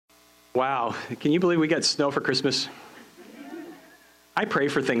Wow, can you believe we got snow for Christmas? I pray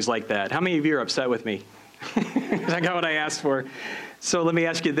for things like that. How many of you are upset with me? I got what I asked for. So let me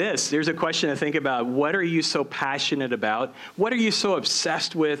ask you this. There's a question to think about. What are you so passionate about? What are you so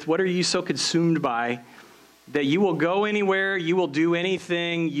obsessed with? What are you so consumed by that you will go anywhere, you will do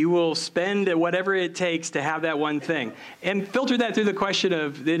anything, you will spend whatever it takes to have that one thing? And filter that through the question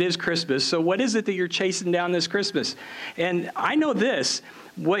of, it is Christmas, so what is it that you're chasing down this Christmas? And I know this,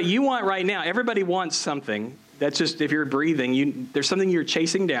 what you want right now, everybody wants something. That's just, if you're breathing, there's something you're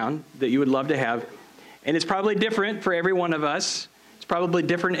chasing down that you would love to have. And it's probably different for every one of us. It's probably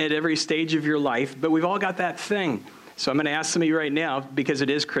different at every stage of your life, but we've all got that thing. So I'm going to ask some of you right now, because it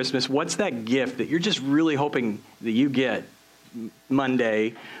is Christmas, what's that gift that you're just really hoping that you get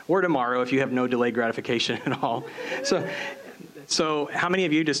Monday or tomorrow if you have no delayed gratification at all? So how many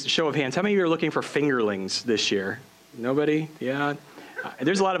of you, just a show of hands, how many of you are looking for fingerlings this year? Nobody? Yeah.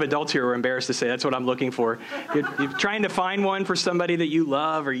 There's a lot of adults here who are embarrassed to say that's what I'm looking for. You're trying to find one for somebody that you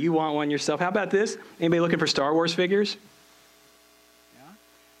love or you want one yourself. How about this? Anybody looking for Star Wars figures? Yeah.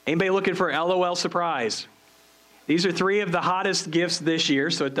 Anybody looking for LOL Surprise? These are 3 of the hottest gifts this year,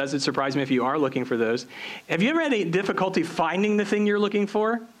 so it doesn't surprise me if you are looking for those. Have you ever had any difficulty finding the thing you're looking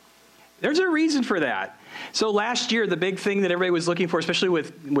for? There's a reason for that. So last year, the big thing that everybody was looking for, especially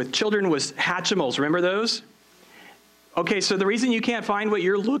with children, was Hatchimals. Remember those? Okay, so the reason you can't find what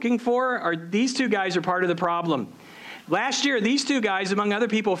you're looking for are these 2 guys are part of the problem. Last year, these 2 guys, among other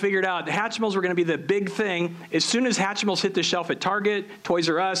people, figured out Hatchimals were going to be the big thing. As soon as Hatchimals hit the shelf at Target, Toys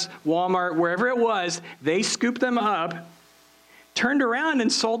R Us, Walmart, wherever it was, they scooped them up, turned around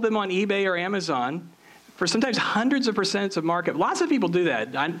and sold them on eBay or Amazon for sometimes hundreds of % of markup. Lots of people do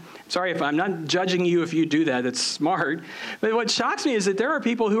that. I'm sorry if I'm not judging you if you do that. That's smart. But what shocks me is that there are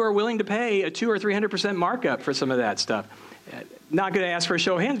people who are willing to pay a 200 or 300% markup for some of that stuff. Not going to ask for a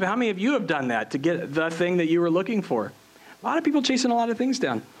show of hands, but how many of you have done that to get the thing that you were looking for? A lot of people chasing a lot of things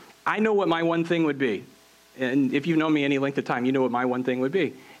down. I know what my one thing would be. And if you've known me any length of time, you know what my one thing would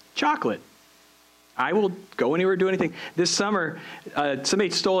be. Chocolate. I will go anywhere, do anything. This summer, somebody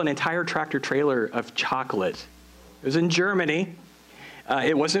stole an entire tractor trailer of chocolate. It was in Germany.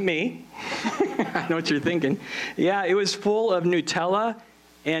 It wasn't me. I know what you're thinking. Yeah, it was full of Nutella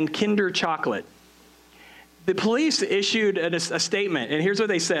and Kinder chocolate. The police issued a statement, and here's what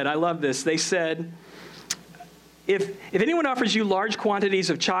they said. I love this. They said, if anyone offers you large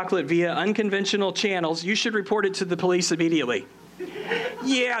quantities of chocolate via unconventional channels, you should report it to the police immediately.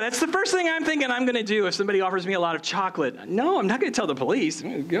 Yeah, that's the first thing I'm thinking I'm going to do if somebody offers me a lot of chocolate. No, I'm not going to tell the police. I'm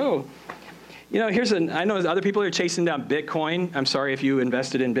going to go. You know, I know other people are chasing down Bitcoin. I'm sorry if you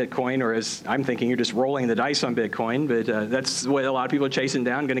invested in Bitcoin, or as I'm thinking, you're just rolling the dice on Bitcoin, but that's what a lot of people are chasing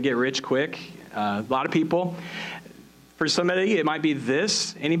down, going to get rich quick. A lot of people. For somebody, it might be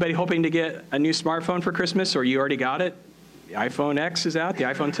this. Anybody hoping to get a new smartphone for Christmas, or you already got it? The iPhone X is out, the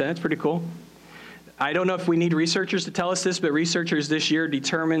iPhone 10, it's pretty cool. I don't know if we need researchers to tell us this, but researchers this year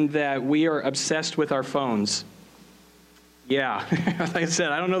determined that we are obsessed with our phones. Yeah, like I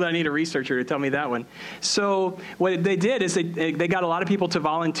said, I don't know that I need a researcher to tell me that one. So what they did is they got a lot of people to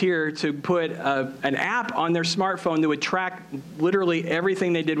volunteer to put an app on their smartphone that would track literally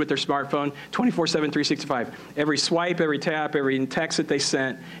everything they did with their smartphone 24/7, 365. Every swipe, every tap, every text that they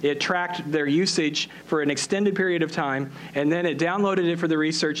sent, it tracked their usage for an extended period of time, and then it downloaded it for the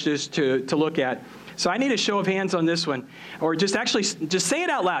researchers to look at. So I need a show of hands on this one, or just say it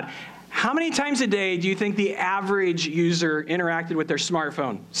out loud. How many times a day do you think the average user interacted with their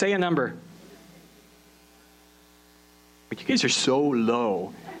smartphone? Say a number. But you guys are so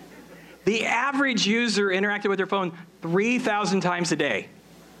low. The average user interacted with their phone 3,000 times a day.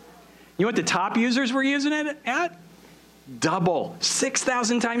 You know what the top users were using it at? Double,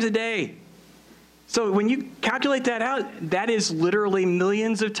 6,000 times a day. So when you calculate that out, that is literally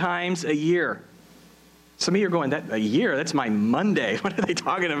millions of times a year. Some of you are going, a year? That's my Monday. What are they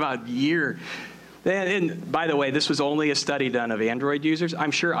talking about, year? And by the way, this was only a study done of Android users. I'm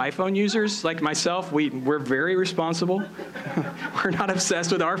sure iPhone users, like myself, we're very responsible. We're not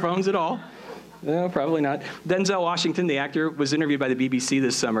obsessed with our phones at all. No, probably not. Denzel Washington, the actor, was interviewed by the BBC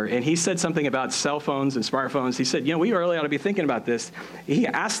this summer, and he said something about cell phones and smartphones. He said, we really ought to be thinking about this. He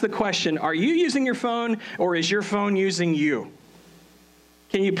asked the question, are you using your phone, or is your phone using you?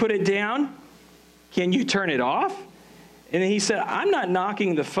 Can you put it down? Can you turn it off? And he said, I'm not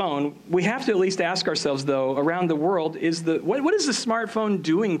knocking the phone. We have to at least ask ourselves, though, around the world, what is the smartphone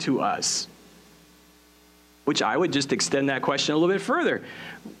doing to us? Which I would just extend that question a little bit further.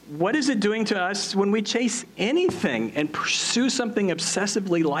 What is it doing to us when we chase anything and pursue something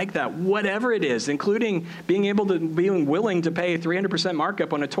obsessively like that, whatever it is, including being willing to pay a 300%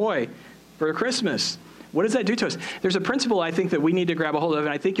 markup on a toy for Christmas? What does that do to us? There's a principle I think that we need to grab a hold of,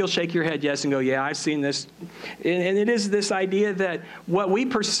 and I think you'll shake your head yes and go, yeah, I've seen this. And it is this idea that what we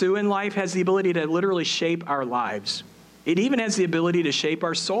pursue in life has the ability to literally shape our lives. It even has the ability to shape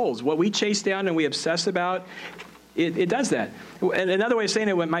our souls. What we chase down and we obsess about, it does that. And another way of saying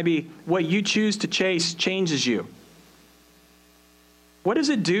it might be what you choose to chase changes you. What does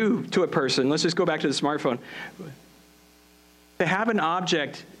it do to a person? Let's just go back to the smartphone. To have an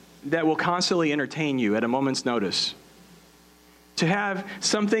object that will constantly entertain you at a moment's notice. To have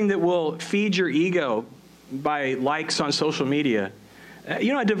something that will feed your ego by likes on social media.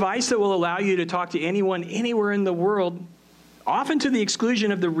 A device that will allow you to talk to anyone, anywhere in the world, often to the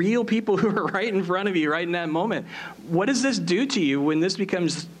exclusion of the real people who are right in front of you right in that moment. What does this do to you when this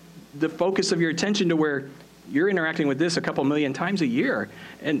becomes the focus of your attention to where you're interacting with this a couple million times a year,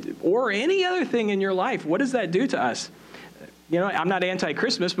 or any other thing in your life? What does that do to us? I'm not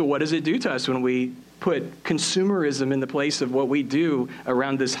anti-Christmas, but what does it do to us when we put consumerism in the place of what we do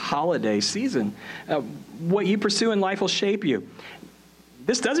around this holiday season? What you pursue in life will shape you.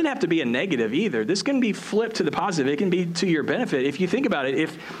 This doesn't have to be a negative either. This can be flipped to the positive. It can be to your benefit. If you think about it,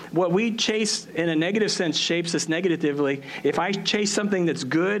 if what we chase in a negative sense shapes us negatively, if I chase something that's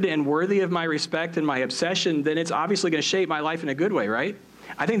good and worthy of my respect and my obsession, then it's obviously going to shape my life in a good way, right?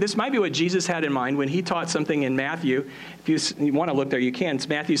 I think this might be what Jesus had in mind when he taught something in Matthew. If you want to look there, you can. It's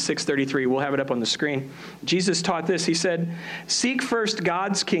Matthew 6:33. We'll have it up on the screen. Jesus taught this. He said, seek first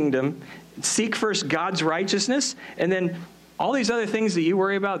God's kingdom, seek first God's righteousness, and then all these other things that you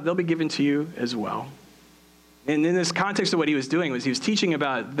worry about, they'll be given to you as well. And in this context of what he was doing was he was teaching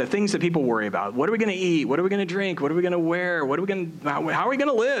about the things that people worry about. What are we going to eat? What are we going to drink? What are we going to wear? How are we going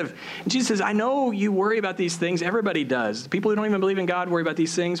to live? And Jesus says, I know you worry about these things. Everybody does. People who don't even believe in God worry about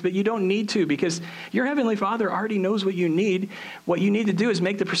these things, but you don't need to because your Heavenly Father already knows what you need. What you need to do is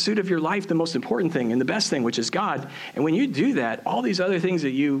make the pursuit of your life the most important thing and the best thing, which is God. And when you do that, all these other things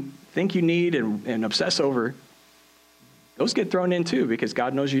that you think you need and obsess over, those get thrown in too because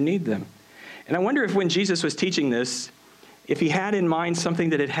God knows you need them. And I wonder if when Jesus was teaching this, if he had in mind something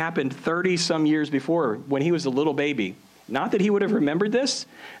that had happened 30-some years before when he was a little baby. Not that he would have remembered this,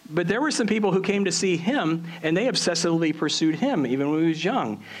 but there were some people who came to see him, and they obsessively pursued him even when he was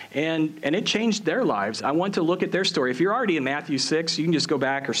young. And it changed their lives. I want to look at their story. If you're already in Matthew 6, you can just go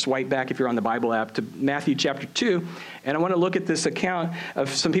back or swipe back if you're on the Bible app to Matthew chapter 2. And I want to look at this account of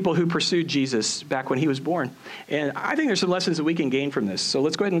some people who pursued Jesus back when he was born. And I think there's some lessons that we can gain from this. So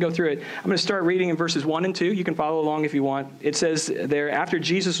let's go ahead and go through it. I'm going to start reading in verses 1 and 2. You can follow along if you want. It says there, after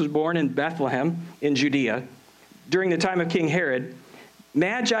Jesus was born in Bethlehem in Judea, during the time of King Herod,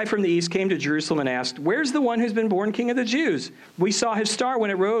 Magi from the east came to Jerusalem and asked, where's the one who's been born King of the Jews? We saw his star when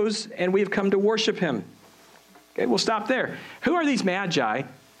it rose, and we have come to worship him. Okay, we'll stop there. Who are these Magi,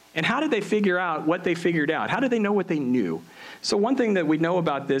 and how did they figure out what they figured out? How did they know what they knew? So one thing that we know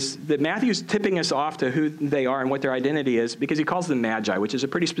about this, that Matthew's tipping us off to who they are and what their identity is, because he calls them Magi, which is a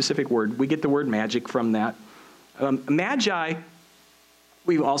pretty specific word. We get the word magic from that. Magi,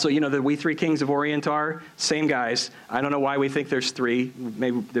 we also, the we three kings of Orient are same guys. I don't know why we think there's three.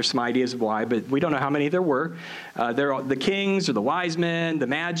 Maybe there's some ideas of why, but we don't know how many there were. They're all, the kings or the wise men, the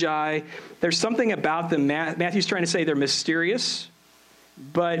Magi. There's something about them. Matthew's trying to say they're mysterious,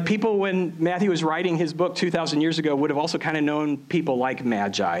 but people, when Matthew was writing his book 2,000 years ago, would have also kind of known people like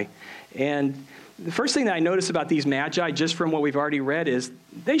Magi. And the first thing that I notice about these Magi, just from what we've already read, is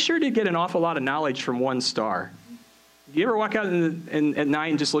they sure did get an awful lot of knowledge from one star. You ever walk out at night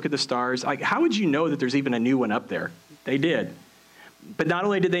and just look at the stars? Like, how would you know that there's even a new one up there? They did. But not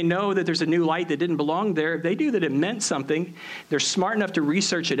only did they know that there's a new light that didn't belong there, they knew that it meant something. They're smart enough to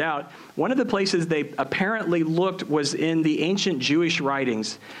research it out. One of the places they apparently looked was in the ancient Jewish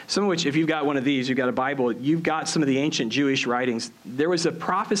writings, some of which, if you've got one of these, you've got a Bible, you've got some of the ancient Jewish writings. There was a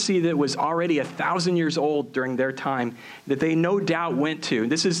prophecy that was already 1,000 years old during their time that they no doubt went to.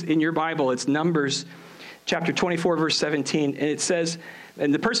 This is in your Bible. It's Numbers chapter 24, verse 17, and it says,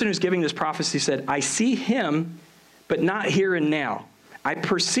 and the person who's giving this prophecy said, I see him, but not here and now. I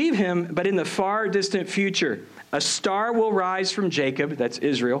perceive him, but in the far distant future. A star will rise from Jacob, that's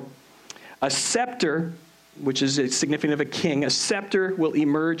Israel. A scepter, which is significant of a king, a scepter will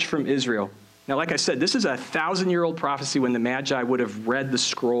emerge from Israel. Now, like I said, this is a 1,000-year-old prophecy when the Magi would have read the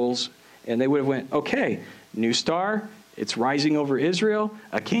scrolls, and they would have went, okay, new star, it's rising over Israel,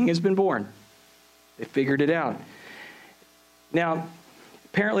 a king has been born. They figured it out. Now,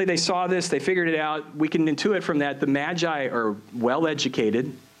 Apparently they saw this, they figured it out. We can intuit from that the Magi are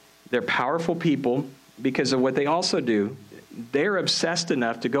well-educated. They're powerful people because of what they also do. They're obsessed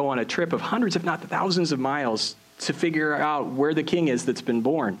enough to go on a trip of hundreds, if not thousands of miles to figure out where the king is that's been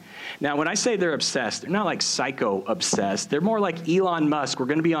born. Now, when I say they're obsessed, they're not like psycho-obsessed. They're more like Elon Musk. We're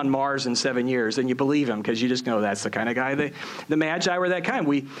going to be on Mars in 7 years, and you believe him because you just know that's the kind of guy. The Magi were that kind.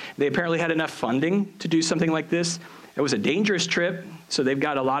 They apparently had enough funding to do something like this. It was a dangerous trip, so they've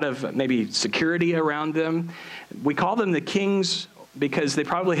got a lot of maybe security around them. We call them the kings because they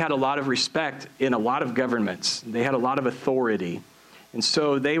probably had a lot of respect in a lot of governments. They had a lot of authority. And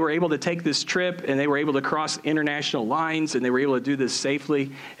so they were able to take this trip, and they were able to cross international lines, and they were able to do this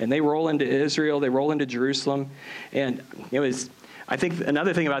safely. And they roll into Israel, they roll into Jerusalem. And I think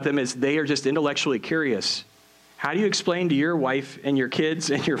another thing about them is they are just intellectually curious. How do you explain to your wife and your kids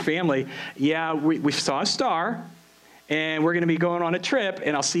and your family, yeah, we saw a star, and we're going to be going on a trip,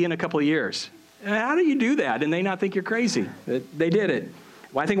 and I'll see you in a couple of years? How do you do that? And they not think you're crazy? They did it.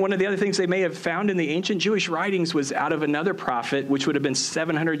 Well, I think one of the other things they may have found in the ancient Jewish writings was out of another prophet, which would have been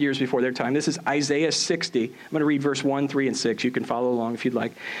 700 years before their time. This is Isaiah 60. I'm going to read verse 1, 3, and 6. You can follow along if you'd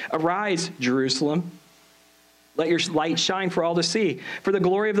like. Arise, Jerusalem. Let your light shine for all to see. For the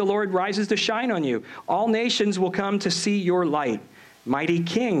glory of the Lord rises to shine on you. All nations will come to see your light. Mighty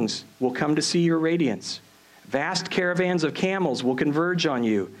kings will come to see your radiance. Vast caravans of camels will converge on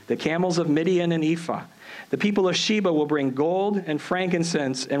you, the camels of Midian and Ephah. The people of Sheba will bring gold and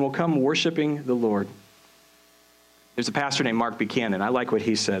frankincense and will come worshiping the Lord. There's a pastor named Mark Buchanan. I like what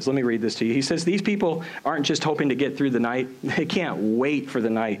he says. Let me read this to you. He says, these people aren't just hoping to get through the night. They can't wait for the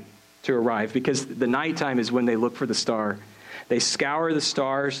night to arrive because the nighttime is when they look for the star. They scour the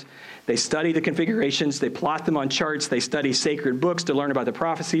stars. They study the configurations. They plot them on charts. They study sacred books to learn about the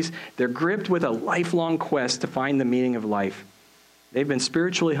prophecies. They're gripped with a lifelong quest to find the meaning of life. They've been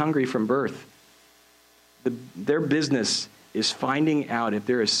spiritually hungry from birth. Their business is finding out if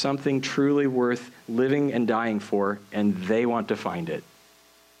there is something truly worth living and dying for, and they want to find it.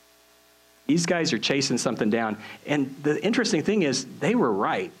 These guys are chasing something down. And the interesting thing is, they were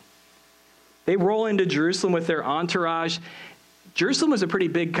right. They roll into Jerusalem with their entourage. Jerusalem was a pretty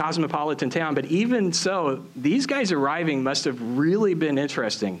big cosmopolitan town, but even so, these guys arriving must have really been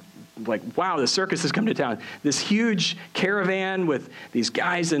interesting. Like, wow, the circus has come to town. This huge caravan with these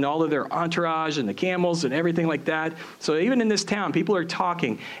guys and all of their entourage and the camels and everything like that. So even in this town, people are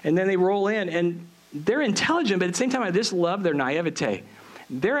talking. And then they roll in, and they're intelligent, but at the same time, I just love their naivete.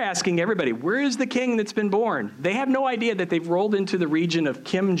 They're asking everybody, where is the king that's been born? They have no idea that they've rolled into the region of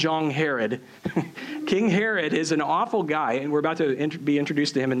Kim Jong-Herod. King Herod is an awful guy, and we're about to be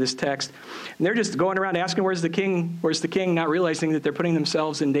introduced to him in this text. And they're just going around asking, where's the king, not realizing that they're putting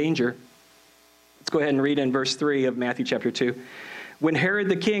themselves in danger. Let's go ahead and read in verse 3 of Matthew chapter 2. When Herod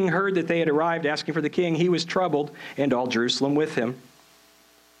the king heard that they had arrived asking for the king, he was troubled, and all Jerusalem with him.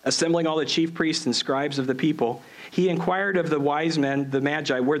 Assembling all the chief priests and scribes of the people, he inquired of the wise men, the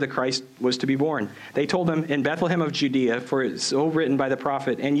Magi, where the Christ was to be born. They told him, in Bethlehem of Judea, for it is so written by the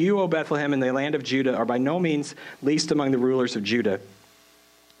prophet, and you, O Bethlehem, in the land of Judah, are by no means least among the rulers of Judah.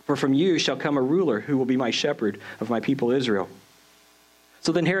 For from you shall come a ruler who will be my shepherd of my people Israel.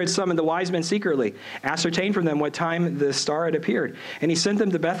 So then Herod summoned the wise men secretly, ascertained from them what time the star had appeared. And he sent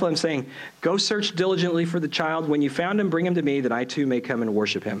them to Bethlehem, saying, go search diligently for the child. When you found him, bring him to me, that I too may come and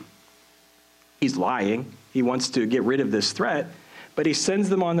worship him. He's lying. He wants to get rid of this threat, but he sends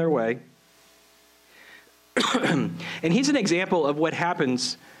them on their way. And he's an example of what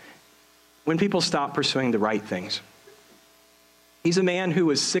happens when people stop pursuing the right things. He's a man who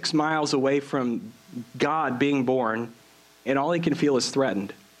was 6 miles away from God being born, and all he can feel is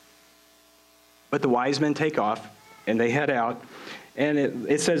threatened. But the wise men take off, and they head out. And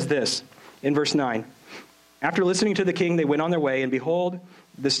it says this in verse 9. After listening to the king, they went on their way, and behold,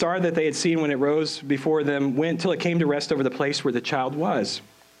 the star that they had seen when it rose before them went till it came to rest over the place where the child was.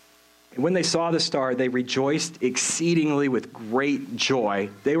 And when they saw the star, they rejoiced exceedingly with great joy.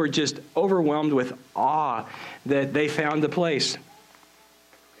 They were just overwhelmed with awe that they found the place.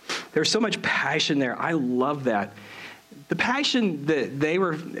 There's so much passion there. I love that. The passion that they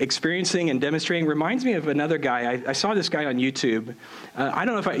were experiencing and demonstrating reminds me of another guy. I saw this guy on YouTube. I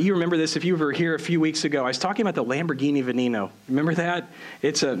don't know if you remember this. If you were here a few weeks ago, I was talking about the Lamborghini Veneno. Remember that?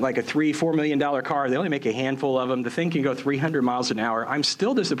 It's like a $3-4 million car. They only make a handful of them. The thing can go 300 miles an hour. I'm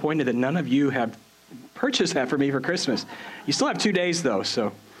still disappointed that none of you have purchased that for me for Christmas. You still have 2 days, though,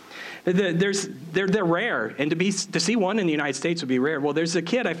 so. They're rare, and to see one in the United States would be rare. Well, there's a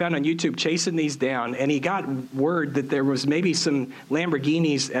kid I found on YouTube chasing these down, and he got word that there was maybe some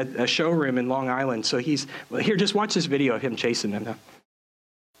Lamborghinis at a showroom in Long Island. So here, just watch this video of him chasing them now.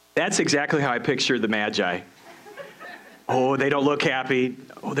 That's exactly how I picture the Magi. Oh, they don't look happy.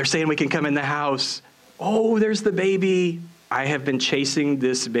 Oh, they're saying we can come in the house. Oh, there's the baby. I have been chasing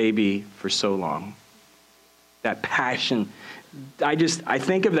this baby for so long. That passion. I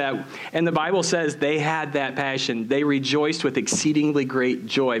think of that, and the Bible says they had that passion. They rejoiced with exceedingly great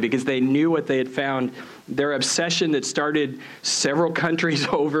joy because they knew what they had found. Their obsession that started several countries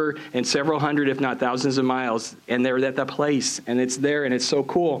over and several hundred, if not thousands of miles, and they're at the place, and it's there, and it's so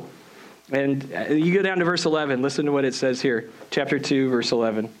cool. And you go down to verse 11. Listen to what it says here. Chapter 2, verse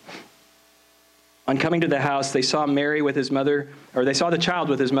 11. On coming to the house, they saw Mary with his mother, or they saw the child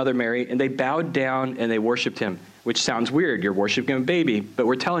with his mother Mary, and they bowed down and they worshiped him, which sounds weird. You're worshiping a baby, but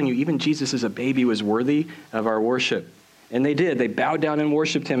we're telling you, even Jesus as a baby was worthy of our worship. And they did. They bowed down and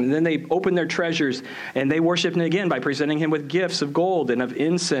worshiped him. And then they opened their treasures, and they worshiped him again by presenting him with gifts of gold and of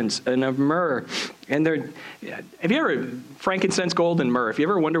incense and of myrrh. And have you ever, frankincense, gold, and myrrh, if you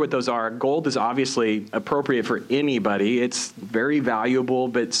ever wonder what those are, gold is obviously appropriate for anybody. It's very valuable,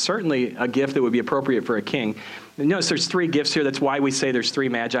 but certainly a gift that would be appropriate for a king. And notice there's 3 gifts here. That's why we say there's 3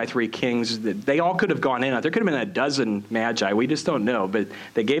 magi, 3 kings. They all could have gone in. There could have been a dozen magi. We just don't know. But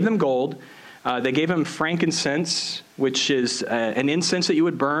they gave them gold. They gave him frankincense, which is an incense that you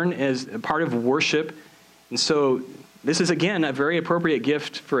would burn as a part of worship. And so this is, again, a very appropriate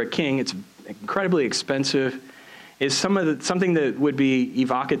gift for a king. It's incredibly expensive. It's something that would be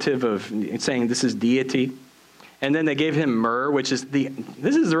evocative of saying this is deity. And then they gave him myrrh, which is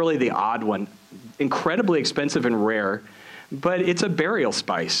this is really the odd one. Incredibly expensive and rare, but it's a burial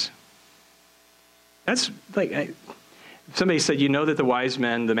spice. That's like... Somebody said, you know that the wise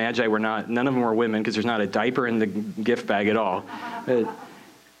men, the magi, none of them were women because there's not a diaper in the gift bag at all.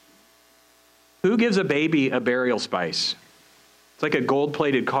 Who gives a baby a burial spice? It's like a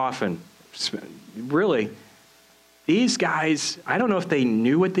gold-plated coffin. Really, these guys, I don't know if they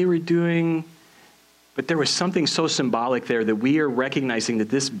knew what they were doing, but there was something so symbolic there that we are recognizing that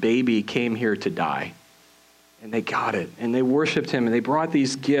this baby came here to die. And they got it, and they worshiped him, and they brought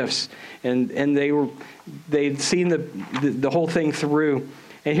these gifts, and they'd seen the whole thing through.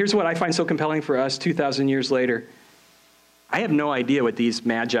 And here's what I find so compelling for us 2,000 years later. I have no idea what these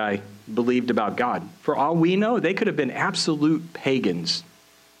magi believed about God. For all we know, they could have been absolute pagans.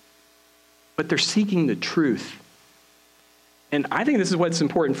 But they're seeking the truth. And I think this is what's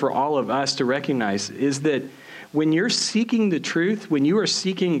important for all of us to recognize, is that when you're seeking the truth, when you are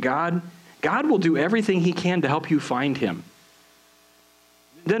seeking God, God will do everything he can to help you find him.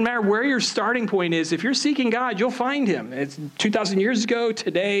 It doesn't matter where your starting point is. If you're seeking God, you'll find him. It's 2,000 years ago,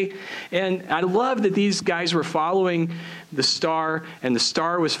 today. And I love that these guys were following the star, and the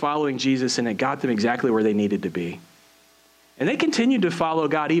star was following Jesus, and it got them exactly where they needed to be. And they continued to follow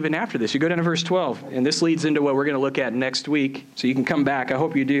God even after this. You go down to verse 12, and this leads into what we're going to look at next week. So you can come back. I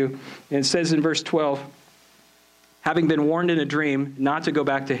hope you do. And it says in verse 12, having been warned in a dream not to go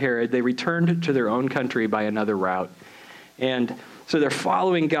back to Herod, they returned to their own country by another route. And so they're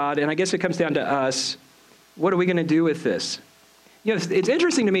following God, and I guess it comes down to us. What are we going to do with this? You know, it's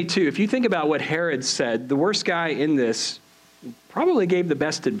interesting to me, too. If you think about what Herod said, the worst guy in this probably gave the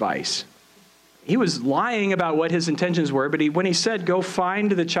best advice. He was lying about what his intentions were, but when he said, go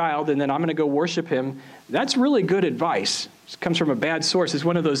find the child, and then I'm going to go worship him, that's really good advice. It comes from a bad source. It's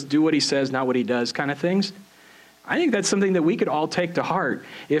one of those do what he says, not what he does kind of things. I think that's something that we could all take to heart.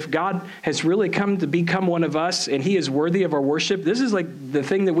 If God has really come to become one of us and he is worthy of our worship, this is like the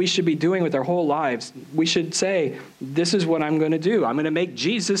thing that we should be doing with our whole lives. We should say, this is what I'm going to do. I'm going to make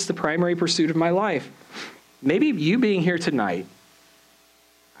Jesus the primary pursuit of my life. Maybe you being here tonight,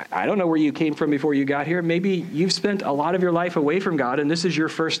 I don't know where you came from before you got here. Maybe you've spent a lot of your life away from God, and this is your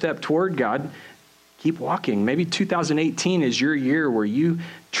first step toward God. Keep walking. Maybe 2018 is your year where you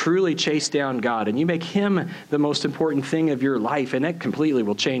truly chase down God and you make him the most important thing of your life, and that completely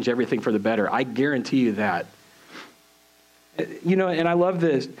will change everything for the better. I guarantee you that. You know, and I love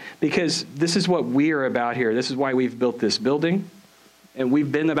this because this is what we are about here. This is why we've built this building. And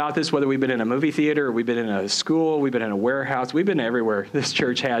we've been about this, whether we've been in a movie theater, or we've been in a school, we've been in a warehouse, we've been everywhere this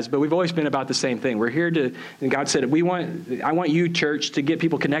church has, but we've always been about the same thing. We're here to, and God said, I want you, church, to get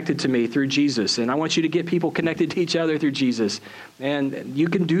people connected to me through Jesus, and I want you to get people connected to each other through Jesus. And you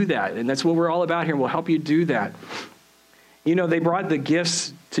can do that, and that's what we're all about here, and we'll help you do that. You know, they brought the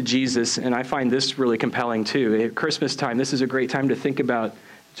gifts to Jesus, and I find this really compelling too. At Christmas time, this is a great time to think about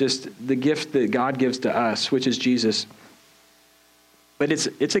just the gift that God gives to us, which is Jesus. But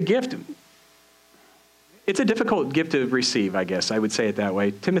it's a gift. It's a difficult gift to receive, I guess. I would say it that way.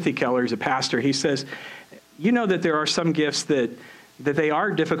 Timothy Keller is a pastor. He says, you know that there are some gifts that that they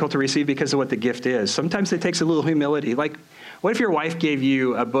are difficult to receive because of what the gift is. Sometimes it takes a little humility. Like, what if your wife gave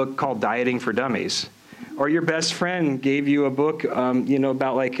you a book called Dieting for Dummies? Or your best friend gave you a book,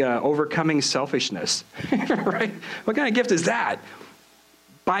 about overcoming selfishness, right? What kind of gift is that?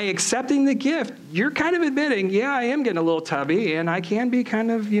 By accepting the gift, you're kind of admitting, yeah, I am getting a little tubby, and I can be kind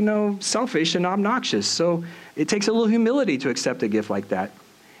of, selfish and obnoxious. So it takes a little humility to accept a gift like that.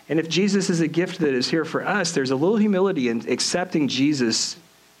 And if Jesus is a gift that is here for us, there's a little humility in accepting Jesus,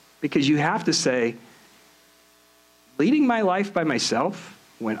 because you have to say, leading my life by myself,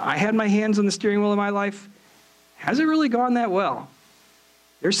 when I had my hands on the steering wheel of my life, hasn't really gone that well.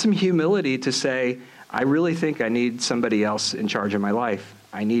 There's some humility to say, I really think I need somebody else in charge of my life.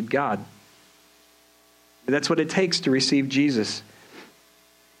 I need God. That's what it takes to receive Jesus.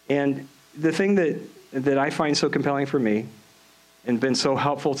 And the thing that I find so compelling for me and been so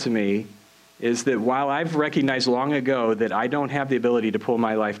helpful to me is that while I've recognized long ago that I don't have the ability to pull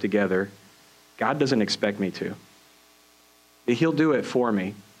my life together, God doesn't expect me to. That he'll do it for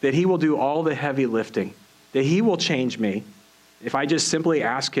me. That he will do all the heavy lifting. That he will change me if I just simply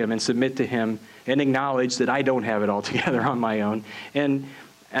ask him and submit to him and acknowledge that I don't have it all together on my own. And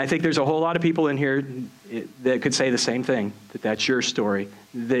I think there's a whole lot of people in here that could say the same thing, that that's your story,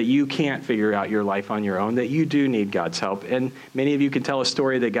 that you can't figure out your life on your own, that you do need God's help. And many of you can tell a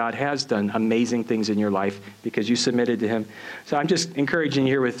story that God has done amazing things in your life because you submitted to him. So I'm just encouraging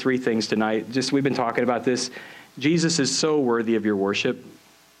you here with 3 things tonight. We've been talking about this. Jesus is so worthy of your worship.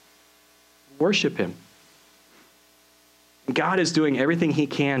 Worship him. God is doing everything he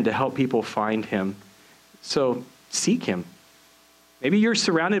can to help people find him. So seek him. Maybe you're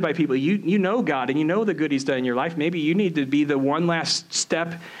surrounded by people. You know God and you know the good he's done in your life. Maybe you need to be the one last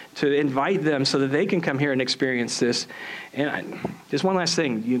step to invite them so that they can come here and experience this. And just one last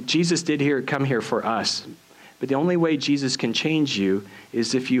thing. Jesus did come here for us. But the only way Jesus can change you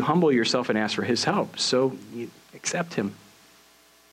is if you humble yourself and ask for his help. So you accept him.